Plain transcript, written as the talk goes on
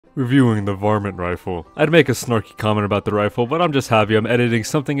Reviewing the Varmint rifle. I'd make a snarky comment about the rifle, but I'm just happy I'm editing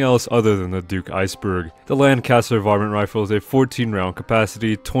something else other than the Duke Iceberg. The Lancaster Varmint rifle is a 14 round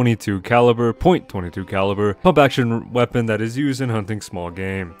capacity, .22 caliber pump action weapon that is used in hunting small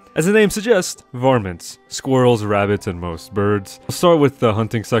game. As the name suggests, varmints, squirrels, rabbits, and most birds. I'll start with the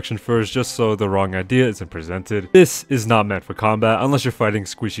hunting section first just so the wrong idea isn't presented. This is not meant for combat unless you're fighting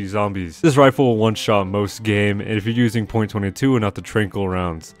squishy zombies. This rifle will one-shot most game, and if you're using .22 and not the tranquil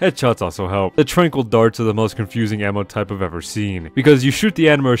rounds. Headshots also help. The tranquil darts are the most confusing ammo type I've ever seen, because you shoot the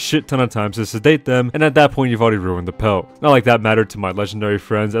animal a shit ton of times to sedate them, and at that point you've already ruined the pelt. Not like that mattered to my legendary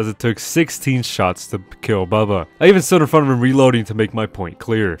friends, as it took 16 shots to kill Bubba. I even stood in front of him reloading to make my point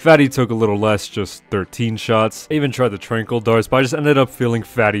clear. Fatty took a little less, just 13 shots. I even tried the tranquil darts, but I just ended up filling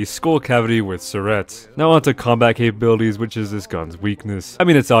Fatty's skull cavity with Surrettes. Now onto combat capabilities, which is this gun's weakness. I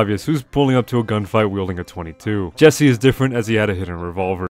mean, it's obvious, who's pulling up to a gunfight wielding a .22? Jesse is different as he had a hidden revolver.